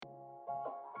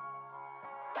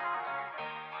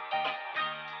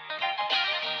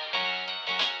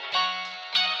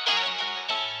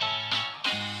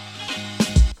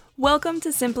Welcome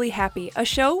to Simply Happy, a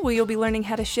show where you'll be learning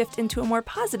how to shift into a more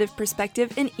positive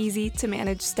perspective in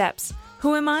easy-to-manage steps.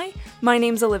 Who am I? My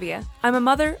name's Olivia. I'm a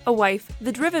mother, a wife,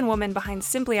 the driven woman behind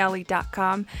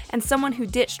SimplyOlly.com, and someone who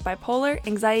ditched bipolar,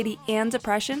 anxiety, and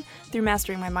depression through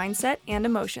mastering my mindset and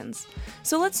emotions.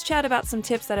 So let's chat about some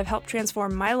tips that have helped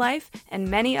transform my life and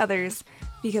many others,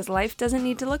 because life doesn't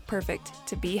need to look perfect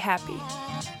to be happy.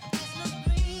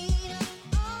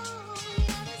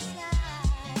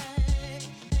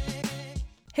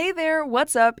 Hey there,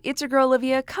 what's up? It's your girl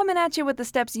Olivia coming at you with the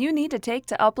steps you need to take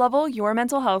to uplevel your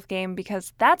mental health game,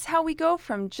 because that's how we go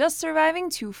from just surviving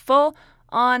to full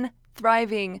on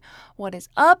thriving. What is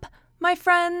up, my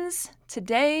friends?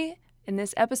 Today in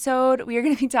this episode, we are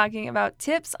going to be talking about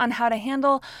tips on how to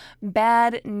handle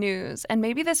bad news. And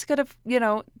maybe this could have,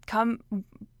 come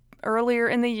earlier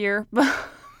in the year,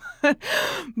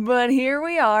 but here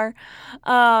we are.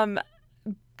 And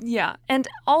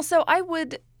also I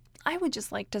would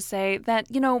just like to say that,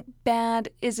 bad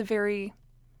is a very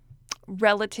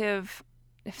relative,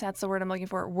 if that's the word I'm looking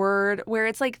for, word, where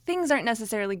it's like things aren't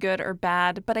necessarily good or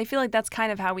bad, but I feel like that's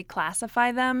kind of how we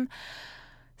classify them.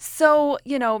 So,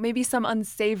 maybe some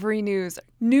unsavory news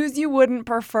you wouldn't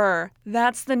prefer.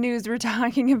 That's the news we're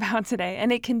talking about today,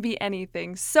 and it can be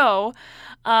anything. So,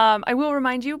 I will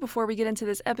remind you before we get into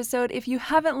this episode, if you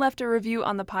haven't left a review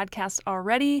on the podcast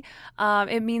already,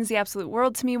 it means the absolute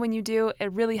world to me when you do.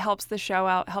 It really helps the show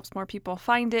out, helps more people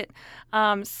find it.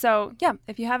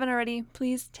 If you haven't already,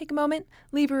 please take a moment,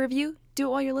 leave a review, do it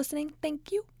while you're listening.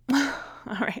 Thank you.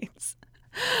 All right.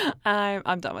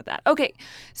 I'm done with that. Okay,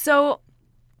 so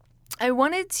I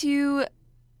want to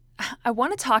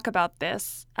talk about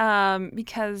this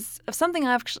because of something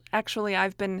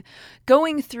I've been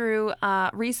going through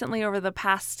recently over the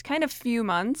past kind of few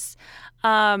months.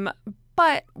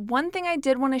 But one thing I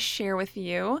did want to share with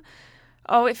you.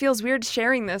 Oh, it feels weird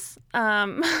sharing this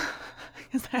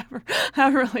because I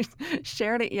haven't really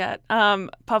shared it yet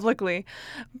publicly.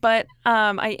 But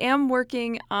I am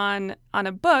working on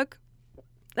a book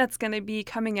that's going to be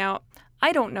coming out.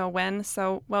 I don't know when,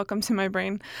 so welcome to my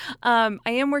brain. I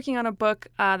am working on a book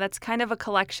that's kind of a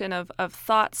collection of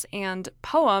thoughts and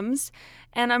poems,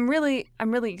 and I'm really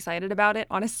excited about it,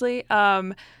 honestly.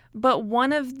 But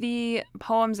one of the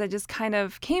poems that just kind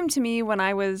of came to me when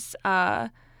I was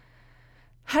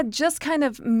had just kind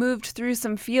of moved through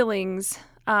some feelings,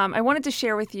 I wanted to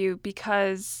share with you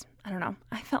because I don't know,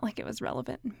 I felt like it was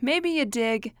relevant. Maybe you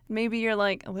dig. Maybe you're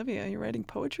like, Olivia, you're writing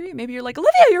poetry? Maybe you're like,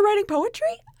 Olivia, you're writing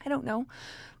poetry? I don't know.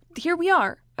 Here we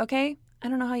are, okay? I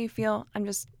don't know how you feel. I'm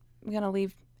just going to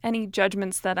leave any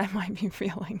judgments that I might be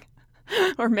feeling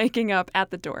or making up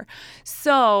at the door.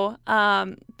 So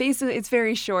basically, it's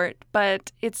very short,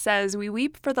 but it says, we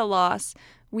weep for the loss,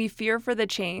 we fear for the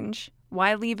change.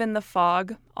 Why leave in the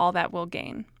fog all that we'll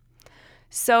gain?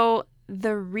 So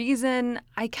the reason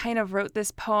I kind of wrote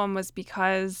this poem was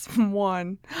because,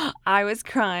 1, I was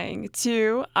crying.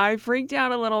 2, I freaked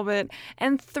out a little bit.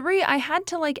 And 3, I had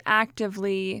to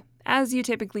actively, as you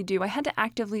typically do, I had to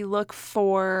actively look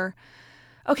for,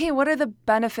 okay, what are the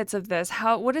benefits of this?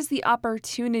 What is the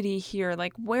opportunity here?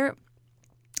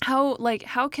 How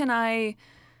can I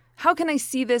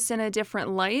see this in a different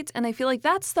light? And I feel like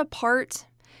that's the part.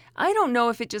 I don't know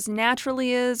if it just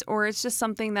naturally is or it's just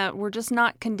something that we're just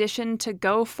not conditioned to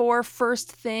go for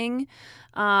first thing.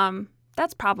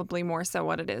 That's probably more so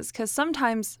what it is, because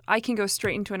sometimes I can go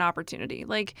straight into an opportunity.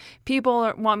 Like,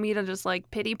 people want me to just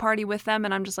pity party with them,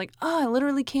 and I'm just like, oh, I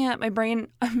literally can't. My brain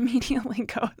immediately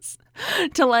goes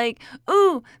to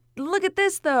ooh, look at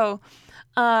this though.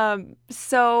 But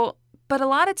a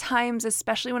lot of times,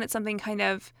 especially when it's something kind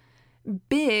of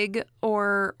big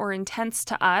or intense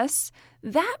to us,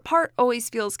 that part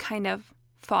always feels kind of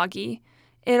foggy.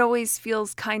 It always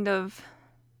feels kind of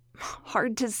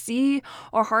hard to see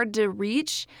or hard to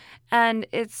reach. And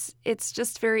it's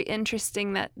just very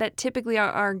interesting that typically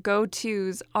our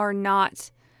go-tos are not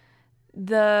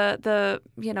the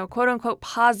quote unquote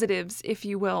positives, if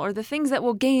you will, or the things that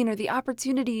we'll gain or the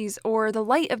opportunities or the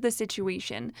light of the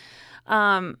situation.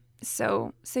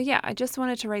 So yeah, I just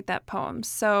wanted to write that poem.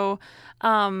 So,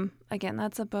 again,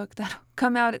 that's a book that'll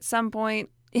come out at some point.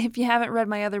 If you haven't read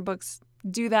my other books,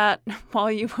 do that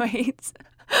while you wait.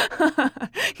 You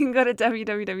can go to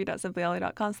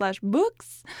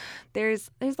www.simplyolly.com/books.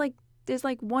 There's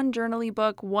one journal-y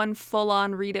book, one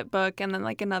full-on read it book, and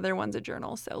then another one's a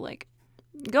journal. So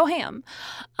go ham.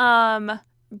 But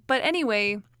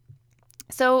anyway,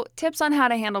 so tips on how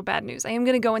to handle bad news. I am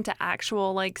going to go into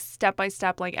actual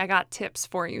step-by-step, I got tips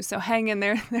for you. So hang in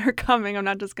there. They're coming. I'm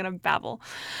not just going to babble.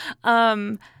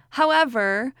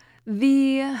 However,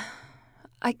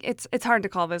 it's hard to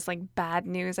call this like bad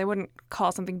news. I wouldn't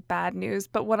call something bad news,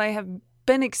 but what I have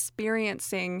been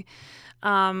experiencing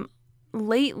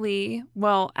lately,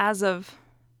 well,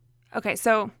 okay,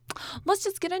 so let's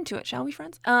just get into it, shall we,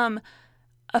 friends?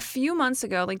 A few months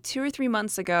ago, like 2 or 3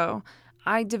 months ago,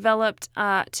 I developed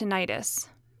tinnitus.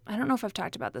 I don't know if I've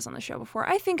talked about this on the show before.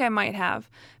 I think I might have.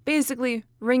 Basically,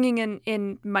 ringing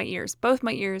in my ears, both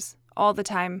my ears, all the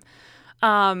time.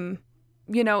 And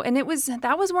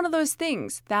that was one of those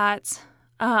things that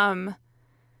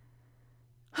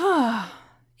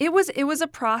it was a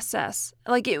process.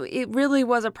 Like it really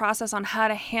was a process on how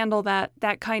to handle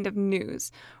that kind of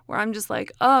news, where I'm just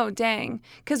like, oh dang.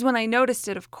 Because when I noticed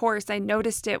it, of course, I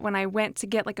noticed it when I went to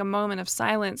get like a moment of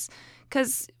silence.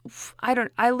 Because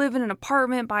I live in an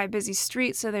apartment by a busy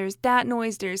street, so there's that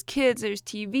noise, there's kids, there's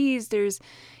TVs, there's,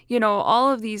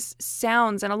 all of these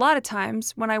sounds. And a lot of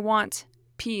times when I want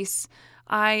peace,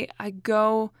 I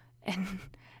go and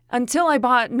until I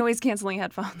bought noise canceling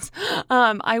headphones,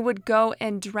 I would go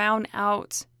and drown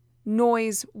out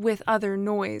noise with other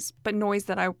noise, but noise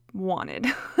that I wanted.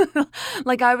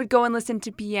 Like I would go and listen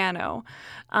to piano,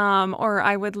 or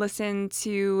I would listen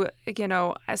to,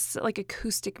 like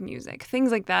acoustic music,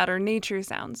 things like that, or nature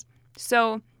sounds.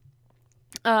 So,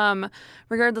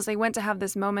 regardless, I went to have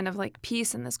this moment of like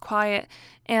peace and this quiet,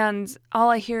 and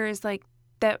all I hear is like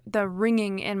the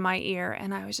ringing in my ear,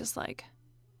 and I was just like,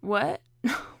 what?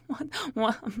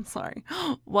 What? I'm sorry.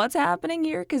 What's happening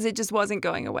here? Because it just wasn't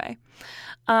going away.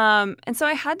 And so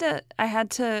I had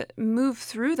to move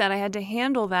through that. I had to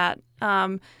handle that,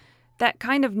 that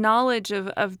kind of knowledge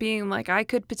of being like, I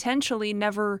could potentially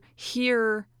never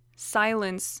hear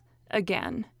silence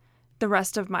again the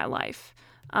rest of my life.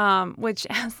 Which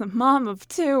as the mom of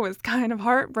 2 was kind of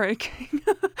heartbreaking.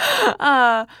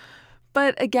 But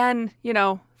again,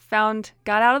 got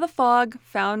out of the fog,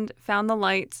 found the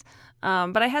lights.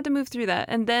 But I had to move through that.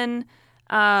 And then,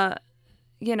 less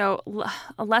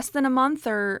than a month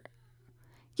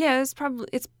it's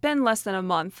been less than a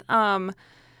month.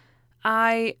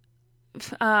 I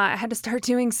had to start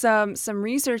doing some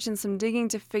research and some digging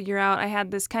to figure out I had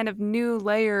this kind of new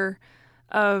layer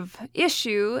of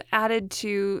issue added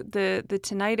to the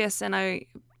tinnitus. And I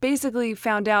basically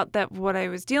found out that what I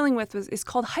was dealing with is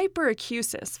called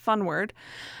hyperacusis. Fun word.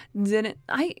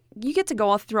 You get to go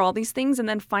all through all these things and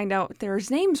then find out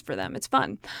there's names for them. It's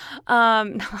fun.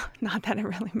 Not that it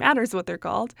really matters what they're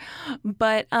called,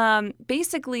 but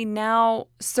basically now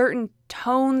certain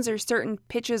tones or certain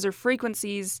pitches or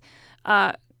frequencies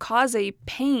cause a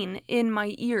pain in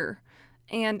my ear,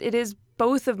 and it is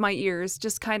both of my ears,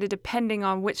 just kind of depending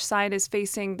on which side is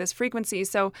facing this frequency.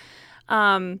 So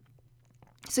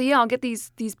yeah, I'll get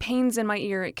these pains in my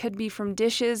ear. It could be from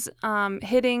dishes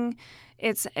hitting.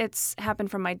 It's happened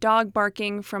from my dog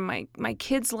barking, from my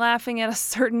kids laughing at a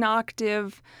certain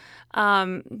octave,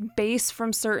 bass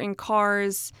from certain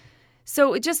cars.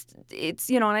 So it's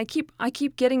and I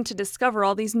keep getting to discover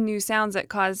all these new sounds that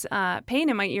cause pain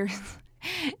in my ears,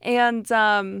 and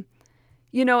and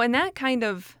that kind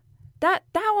of that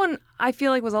one I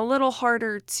feel like was a little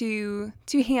harder to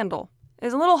handle.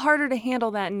 It's a little harder to handle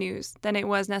that news than it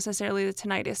was necessarily the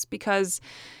tinnitus, because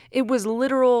it was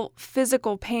literal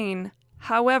physical pain.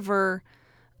 However,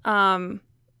 through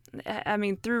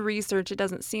research, it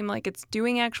doesn't seem like it's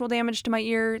doing actual damage to my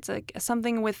ear. It's like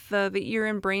something with the ear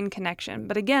and brain connection.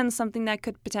 But again, something that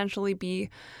could potentially be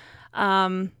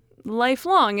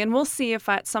lifelong. And we'll see if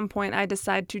at some point I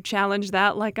decide to challenge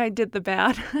that like I did the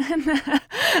bad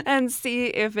and see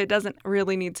if it doesn't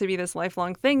really need to be this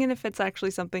lifelong thing and if it's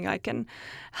actually something I can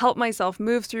help myself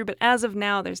move through. But as of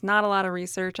now, there's not a lot of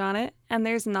research on it, and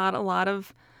there's not a lot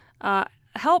of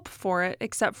help for it,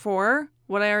 except for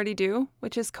what I already do,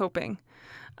 which is coping.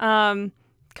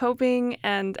 Coping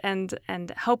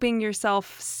and helping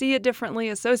yourself see it differently,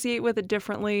 associate with it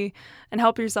differently, and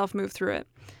help yourself move through it.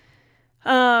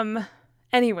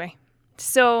 Anyway,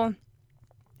 so,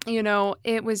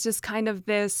 it was just kind of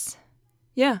this,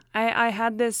 I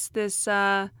had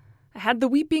I had the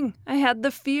weeping, I had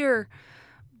the fear.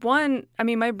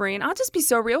 My brain, I'll just be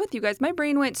so real with you guys. My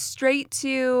brain went straight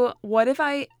to, what if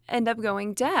I end up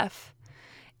going deaf?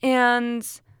 And,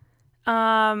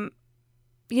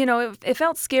 it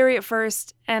felt scary at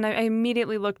first, and I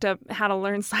immediately looked up how to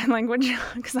learn sign language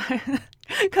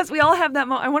because we all have that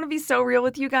moment. I want to be so real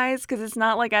with you guys because it's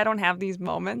not like I don't have these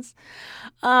moments.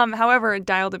 However, it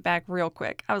dialed it back real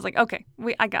quick. I was like, okay,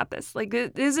 I got this. Like,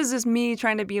 this is just me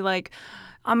trying to be like,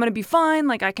 I'm going to be fine.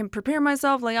 Like, I can prepare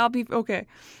myself. Like, I'll be okay.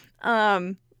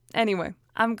 Anyway,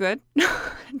 I'm good.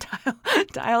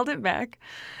 Dialed it back.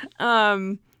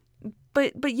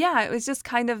 but yeah, it was just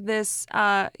kind of this,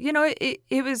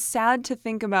 it was sad to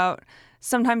think about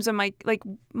sometimes when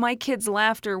my kids'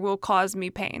 laughter will cause me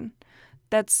pain.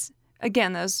 That's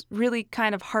really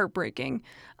kind of heartbreaking.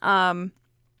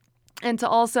 And to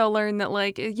also learn that,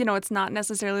 it's not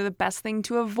necessarily the best thing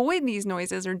to avoid these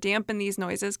noises or dampen these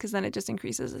noises, because then it just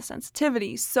increases the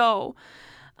sensitivity. So,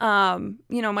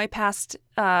 my past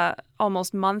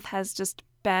almost month has just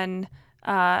been,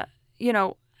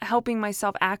 helping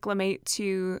myself acclimate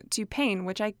to pain,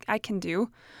 which I can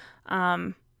do.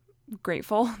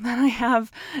 Grateful that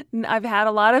I've had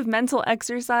a lot of mental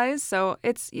exercise. So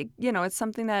it's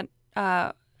something that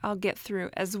I'll get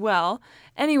through as well.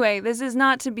 Anyway, this is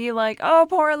not to be like, oh,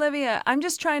 poor Olivia. I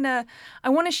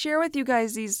want to share with you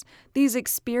guys these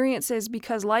experiences,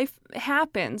 because life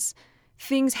happens.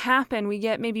 Things happen. We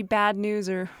get maybe bad news,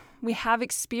 or we have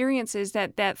experiences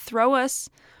that throw us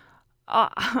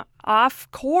off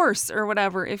course or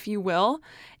whatever, if you will.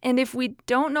 And if we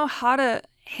don't know how to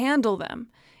handle them,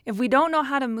 if we don't know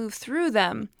how to move through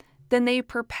them, then they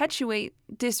perpetuate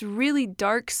this really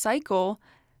dark cycle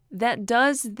that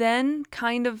does then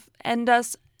kind of end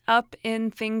us up in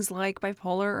things like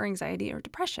bipolar or anxiety or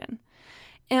depression.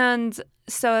 And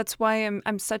so that's why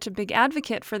I'm such a big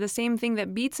advocate for the same thing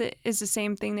that beats it is the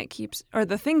same thing that keeps, or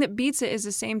the thing that beats it is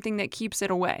the same thing that keeps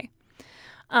it away.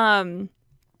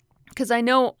 Because I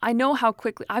know how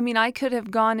quickly, I could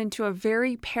have gone into a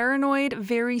very paranoid,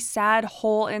 very sad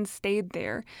hole and stayed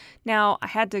there. Now,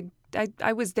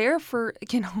 I was there for,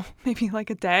 maybe like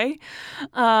a day,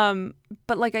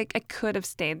 but I could have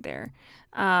stayed there.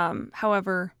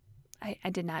 However, I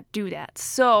did not do that.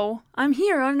 So I'm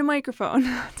here on the microphone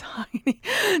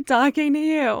talking to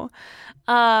you.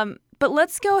 But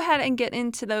let's go ahead and get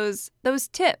into those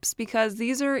tips, because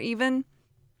these are even,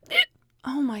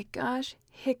 oh my gosh,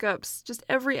 hiccups. Just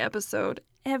every episode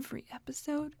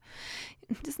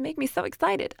just make me so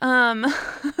excited.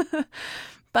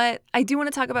 But I do want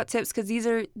to talk about tips, because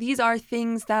these are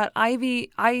things that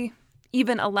I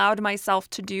even allowed myself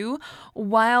to do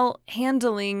while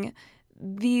handling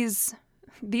these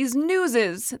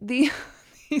newses, these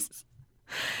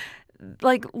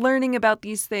learning about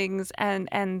these things and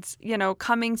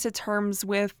coming to terms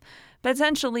with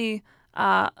potentially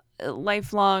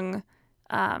lifelong,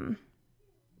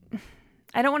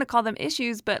 I don't want to call them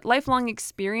issues, but lifelong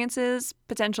experiences,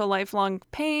 potential lifelong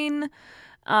pain,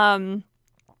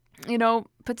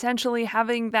 potentially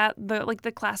having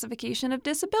the classification of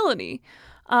disability.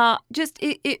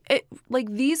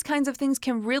 These kinds of things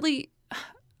can really,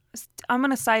 I'm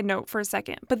going to side note for a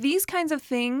second, but these kinds of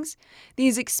things,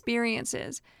 these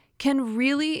experiences can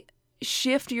really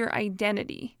shift your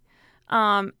identity.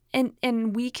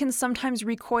 And we can sometimes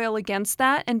recoil against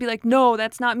that and be like, no,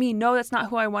 that's not me. No, that's not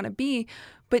who I want to be.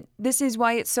 But this is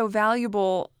why it's so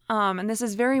valuable. And this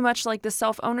is very much like the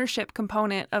self-ownership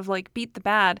component of beat the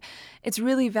bad. It's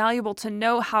really valuable to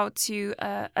know how to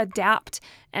adapt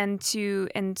and to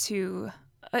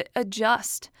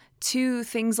adjust to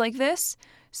things like this,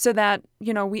 so that,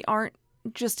 we aren't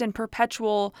just in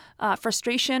perpetual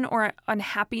frustration or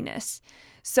unhappiness.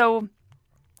 So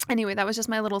anyway, that was just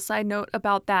my little side note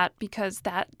about that, because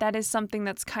that is something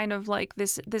that's kind of like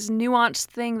this nuanced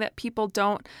thing that people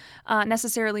don't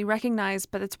necessarily recognize,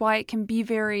 but it's why it can be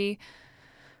very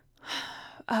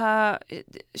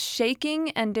shaking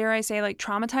and, dare I say,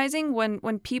 traumatizing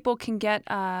when people can get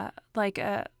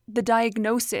the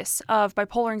diagnosis of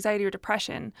bipolar anxiety or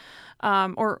depression,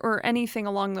 or anything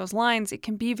along those lines. It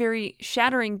can be very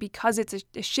shattering, because it's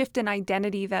a shift in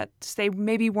identity that they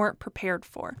maybe weren't prepared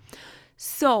for.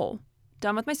 So,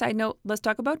 done with my side note. Let's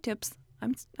talk about tips.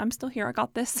 I'm still here. I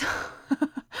got this.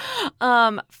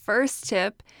 First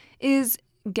tip is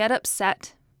get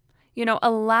upset.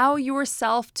 Allow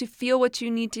yourself to feel what you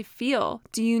need to feel.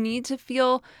 Do you need to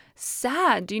feel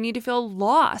sad? Do you need to feel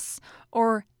loss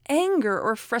or anger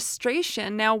or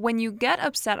frustration? Now, when you get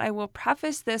upset, I will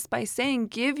preface this by saying,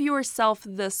 give yourself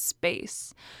the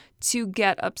space to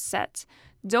get upset.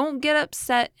 Don't get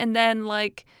upset and then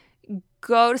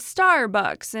go to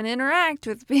Starbucks and interact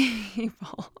with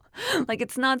people.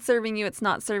 It's not serving you, it's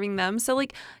not serving them. So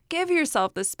give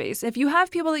yourself the space. If you have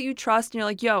people that you trust and you're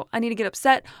like, yo, I need to get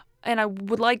upset and I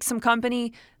would like some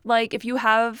company, if you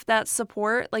have that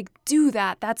support, do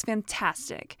that. That's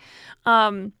fantastic.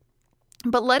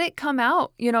 But let it come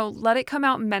out, let it come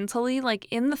out mentally,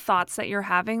 in the thoughts that you're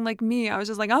having. Like me, I was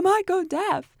just I might go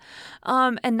deaf.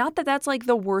 And not that that's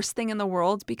the worst thing in the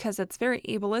world, because it's very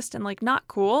ableist and not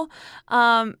cool.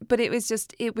 But it was,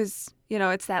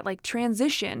 it's that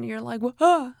transition. You're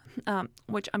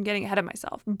which I'm getting ahead of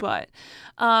myself, but,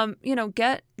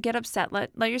 get upset.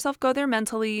 Let yourself go there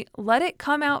mentally. Let it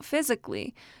come out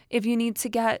physically. If you need to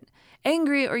get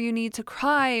angry or you need to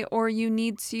cry or you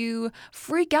need to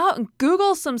freak out and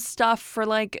Google some stuff for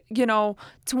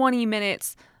 20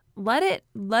 minutes, let it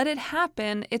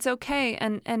happen. It's okay.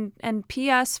 And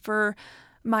PS for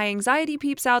my anxiety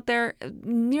peeps out there,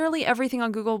 nearly everything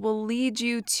on Google will lead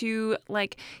you to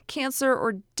cancer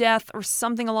or death or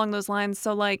something along those lines.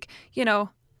 So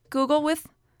Google with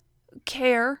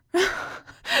care,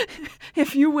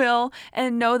 if you will,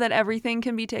 and know that everything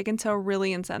can be taken to a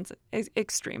really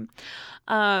extreme.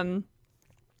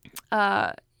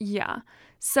 Yeah.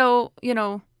 So,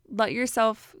 let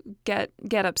yourself get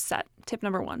upset. Tip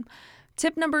number 1.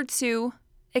 Tip number 2,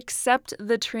 accept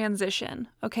the transition.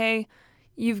 Okay.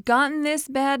 You've gotten this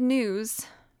bad news.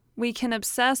 We can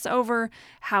obsess over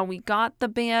how we got the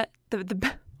bad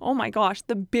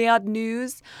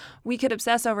news. We could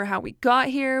obsess over how we got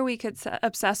here. We could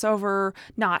obsess over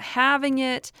not having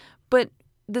it. But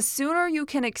the sooner you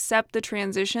can accept the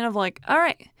transition of all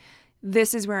right,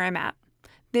 this is where I'm at.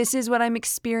 This is what I'm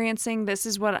experiencing. This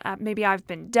is what maybe I've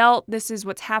been dealt. This is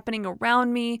what's happening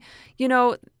around me.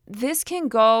 This can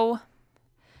go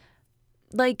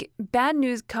bad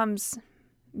news comes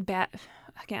bad.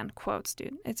 Again, quotes,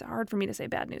 dude. It's hard for me to say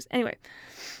bad news. Anyway,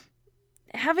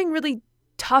 having really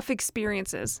tough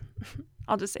experiences,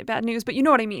 I'll just say bad news, but you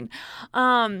know what I mean,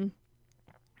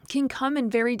 can come in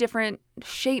very different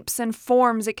shapes and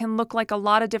forms. It can look like a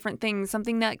lot of different things.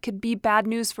 Something that could be bad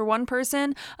news for one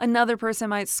person, another person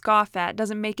might scoff at.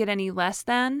 Doesn't make it any less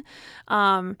than.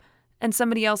 And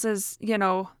somebody else's,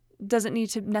 doesn't need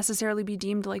to necessarily be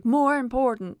deemed more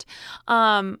important.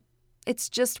 It's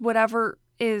just whatever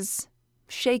is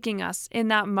shaking us in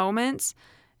that moment.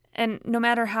 And no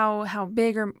matter how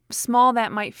big or small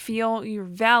that might feel, you're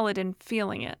valid in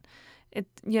feeling it.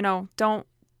 Don't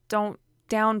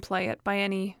downplay it by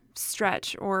any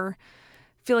stretch or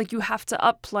feel like you have to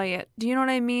upplay it. Do you know what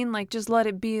I mean? Just let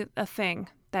it be a thing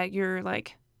that you're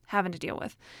having to deal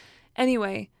with.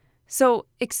 Anyway, so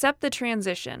accept the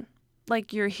transition.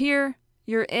 You're here,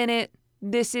 you're in it.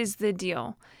 This is the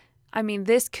deal. I mean,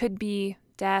 this could be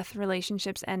death,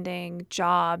 relationships ending,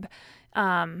 job,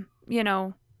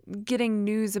 getting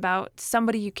news about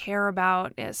somebody you care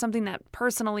about, something that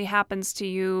personally happens to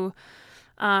you.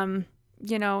 Your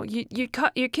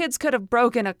kids could have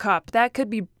broken a cup. That could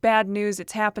be bad news.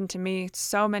 It's happened to me.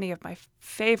 So many of my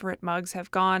favorite mugs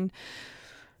have gone.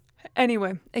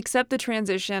 Anyway, accept the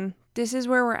transition. This is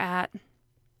where we're at.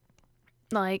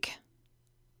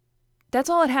 That's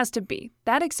all it has to be.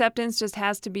 That acceptance just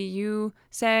has to be you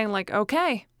saying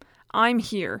okay, I'm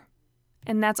here.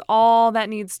 And that's all that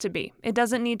needs to be. It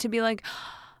doesn't need to be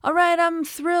all right, I'm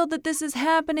thrilled that this is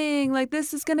happening.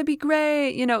 This is going to be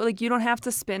great. You don't have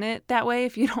to spin it that way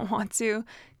if you don't want to.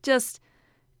 Just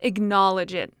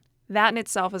acknowledge it. That in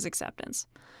itself is acceptance.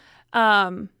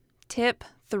 Tip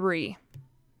 3,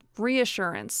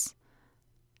 reassurance.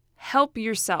 Help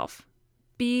yourself.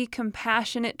 Be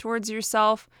compassionate towards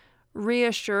yourself.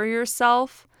 Reassure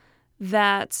yourself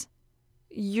that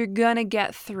you're going to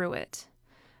get through it.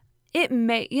 It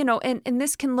may, and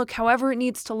this can look however it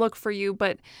needs to look for you,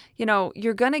 but,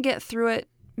 you're going to get through it.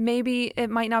 Maybe it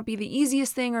might not be the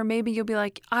easiest thing, or maybe you'll be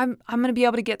I'm going to be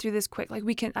able to get through this quick.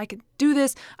 I could do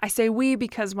this. I say we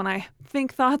because when I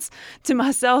think thoughts to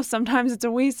myself, sometimes it's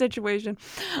a we situation.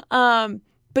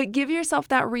 But give yourself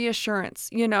that reassurance,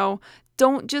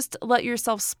 don't just let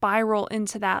yourself spiral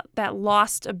into that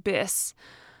lost abyss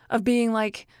of being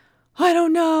I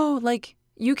don't know,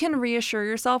 you can reassure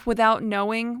yourself without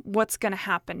knowing what's going to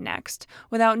happen next,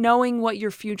 without knowing what your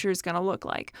future is going to look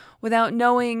like, without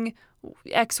knowing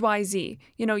XYZ.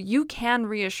 You can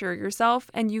reassure yourself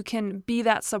and you can be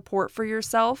that support for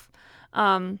yourself.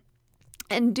 And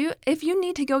if you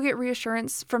need to go get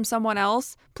reassurance from someone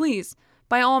else, please,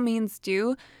 by all means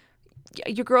do.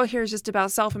 Your girl here is just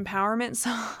about self-empowerment,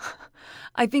 so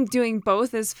I think doing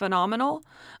both is phenomenal.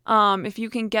 If you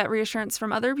can get reassurance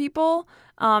from other people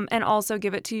and also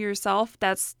give it to yourself,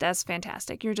 that's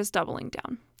fantastic. You're just doubling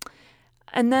down.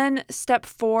 And then step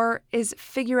 4 is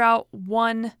figure out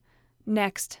one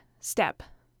next step.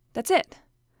 That's it.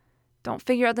 Don't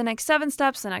figure out the next 7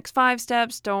 steps, the next 5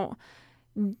 steps. Don't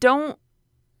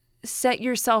set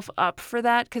yourself up for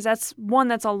that, because that's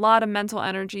a lot of mental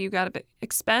energy you got to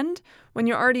expend when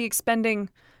you're already expending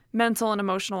mental and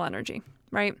emotional energy,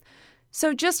 right?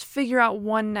 So just figure out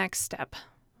one next step.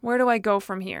 Where do I go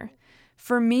from here?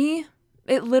 For me,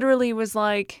 it literally was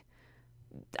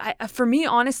for me,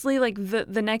 honestly,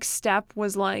 the next step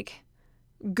was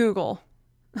Google.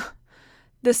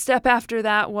 The step after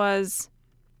that was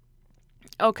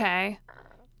okay,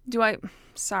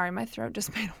 sorry, my throat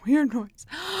just made a weird noise.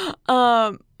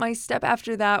 My step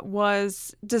after that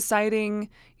was deciding,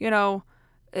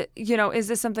 is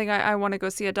this something I want to go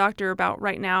see a doctor about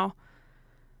right now?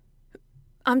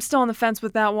 I'm still on the fence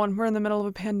with that one. We're in the middle of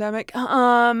a pandemic.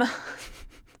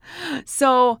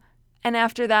 So, and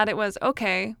after that it was,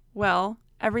 okay, well,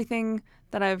 everything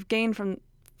that I've gained from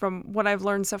what I've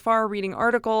learned so far, reading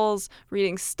articles,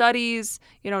 reading studies,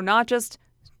 not just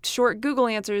short Google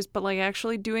answers, but like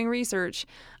actually doing research.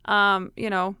 My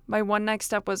one next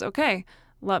step was, okay,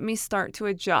 let me start to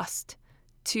adjust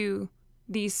to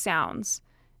these sounds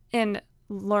and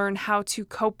learn how to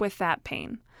cope with that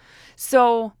pain.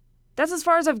 So that's as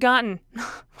far as I've gotten.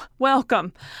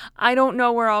 Welcome. I don't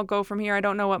know where I'll go from here. I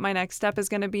don't know what my next step is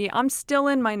going to be. I'm still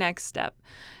in my next step.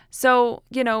 So,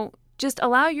 just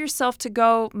allow yourself to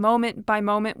go moment by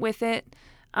moment with it.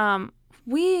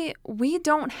 We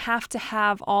don't have to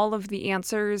have all of the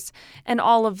answers and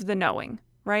all of the knowing,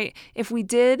 right? If we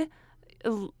did,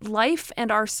 life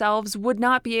and ourselves would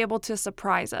not be able to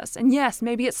surprise us. And yes,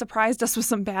 maybe it surprised us with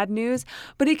some bad news,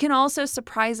 but it can also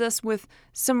surprise us with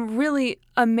some really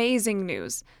amazing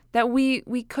news that we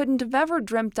couldn't have ever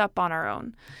dreamt up on our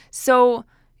own. So,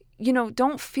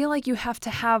 don't feel like you have to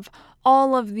have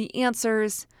all of the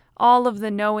answers, all of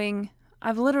the knowing.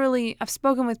 I've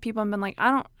spoken with people and been like,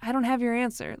 I don't have your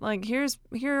answer. Like, here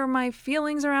are my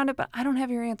feelings around it, but I don't have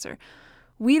your answer.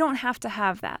 We don't have to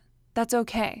have that. That's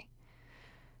okay.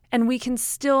 And we can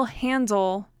still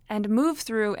handle and move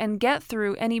through and get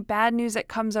through any bad news that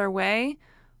comes our way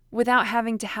without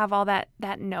having to have all that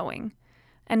knowing.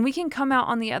 And we can come out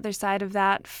on the other side of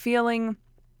that feeling,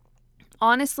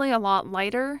 honestly, a lot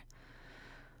lighter,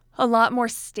 a lot more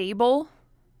stable,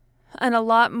 and a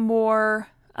lot more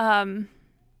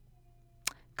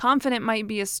confident might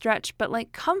be a stretch, but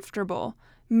like comfortable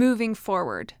moving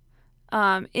forward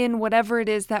in whatever it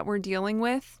is that we're dealing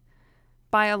with,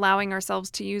 by allowing ourselves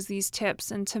to use these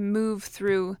tips and to move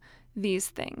through these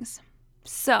things.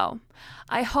 So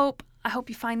I hope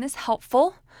you find this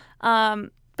helpful.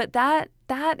 But that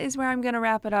is where I'm going to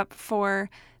wrap it up for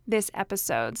this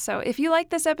episode. So if you like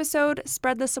this episode,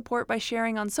 spread the support by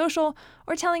sharing on social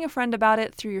or telling a friend about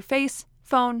it through your face,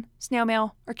 phone, snail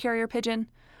mail, or carrier pigeon.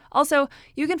 Also,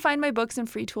 you can find my books and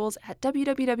free tools at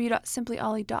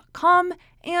www.simplyolly.com,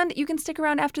 and you can stick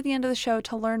around after the end of the show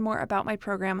to learn more about my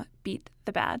program, Beat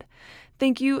the Bad.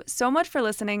 Thank you so much for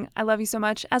listening. I love you so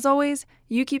much. As always,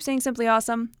 you keep saying Simply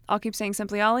Awesome, I'll keep saying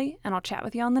Simply Ollie, and I'll chat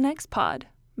with you on the next pod.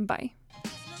 Bye.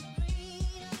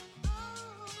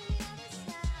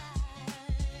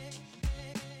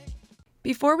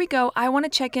 Before we go, I want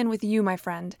to check in with you, my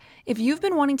friend. If you've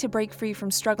been wanting to break free from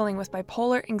struggling with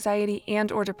bipolar, anxiety,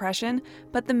 and/or depression,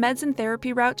 but the meds and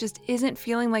therapy route just isn't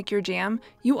feeling like your jam,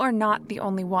 you are not the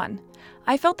only one.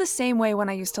 I felt the same way when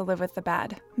I used to live with the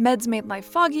bad. Meds made life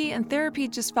foggy, and therapy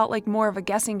just felt like more of a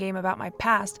guessing game about my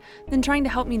past than trying to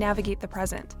help me navigate the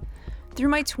present. Through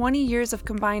my 20 years of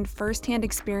combined first-hand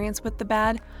experience with the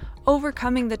bad,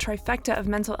 overcoming the trifecta of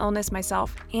mental illness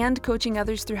myself, and coaching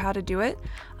others through how to do it,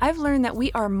 I've learned that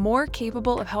we are more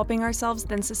capable of helping ourselves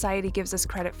than society gives us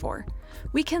credit for.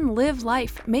 We can live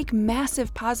life, make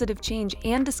massive positive change,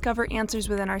 and discover answers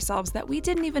within ourselves that we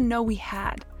didn't even know we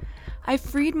had. I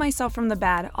freed myself from the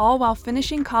bad, all while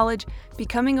finishing college,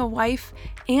 becoming a wife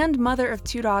and mother of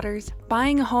 2 daughters,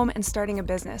 buying a home, and starting a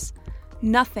business.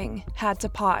 Nothing had to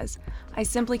pause. I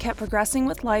simply kept progressing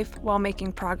with life while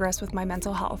making progress with my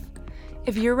mental health.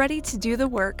 If you're ready to do the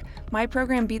work, my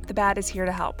program Beat the Bad is here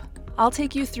to help. I'll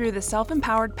take you through the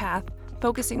self-empowered path,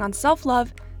 focusing on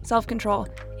self-love, self-control,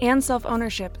 and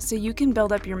self-ownership so you can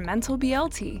build up your mental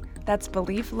BLT, that's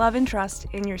belief, love, and trust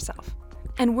in yourself.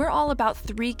 And we're all about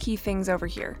 3 key things over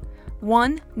here.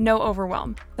 1, no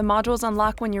overwhelm. The modules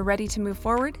unlock when you're ready to move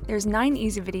forward. There's 9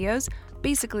 easy videos,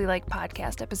 basically like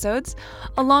podcast episodes,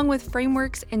 along with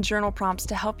frameworks and journal prompts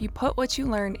to help you put what you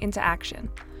learn into action.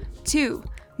 2,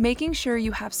 making sure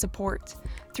you have support.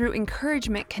 Through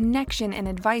encouragement, connection, and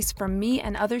advice from me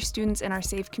and other students in our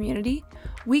safe community,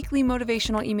 weekly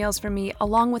motivational emails from me,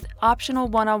 along with optional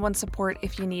one-on-one support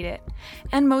if you need it.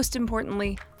 And most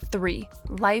importantly, 3,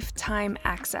 lifetime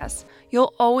access.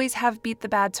 You'll always have Beat the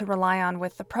Bad to rely on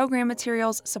with the program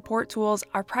materials, support tools,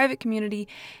 our private community,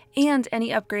 and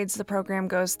any upgrades the program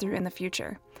goes through in the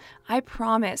future. I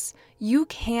promise you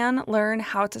can learn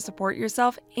how to support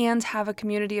yourself and have a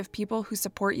community of people who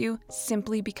support you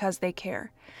simply because they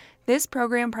care. This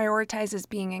program prioritizes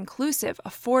being inclusive,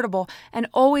 affordable, and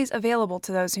always available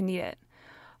to those who need it.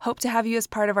 Hope to have you as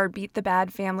part of our Beat the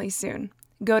Bad family soon.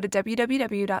 Go to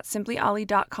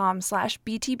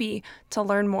www.simplyolly.com/BTB to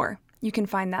learn more. You can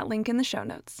find that link in the show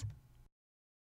notes.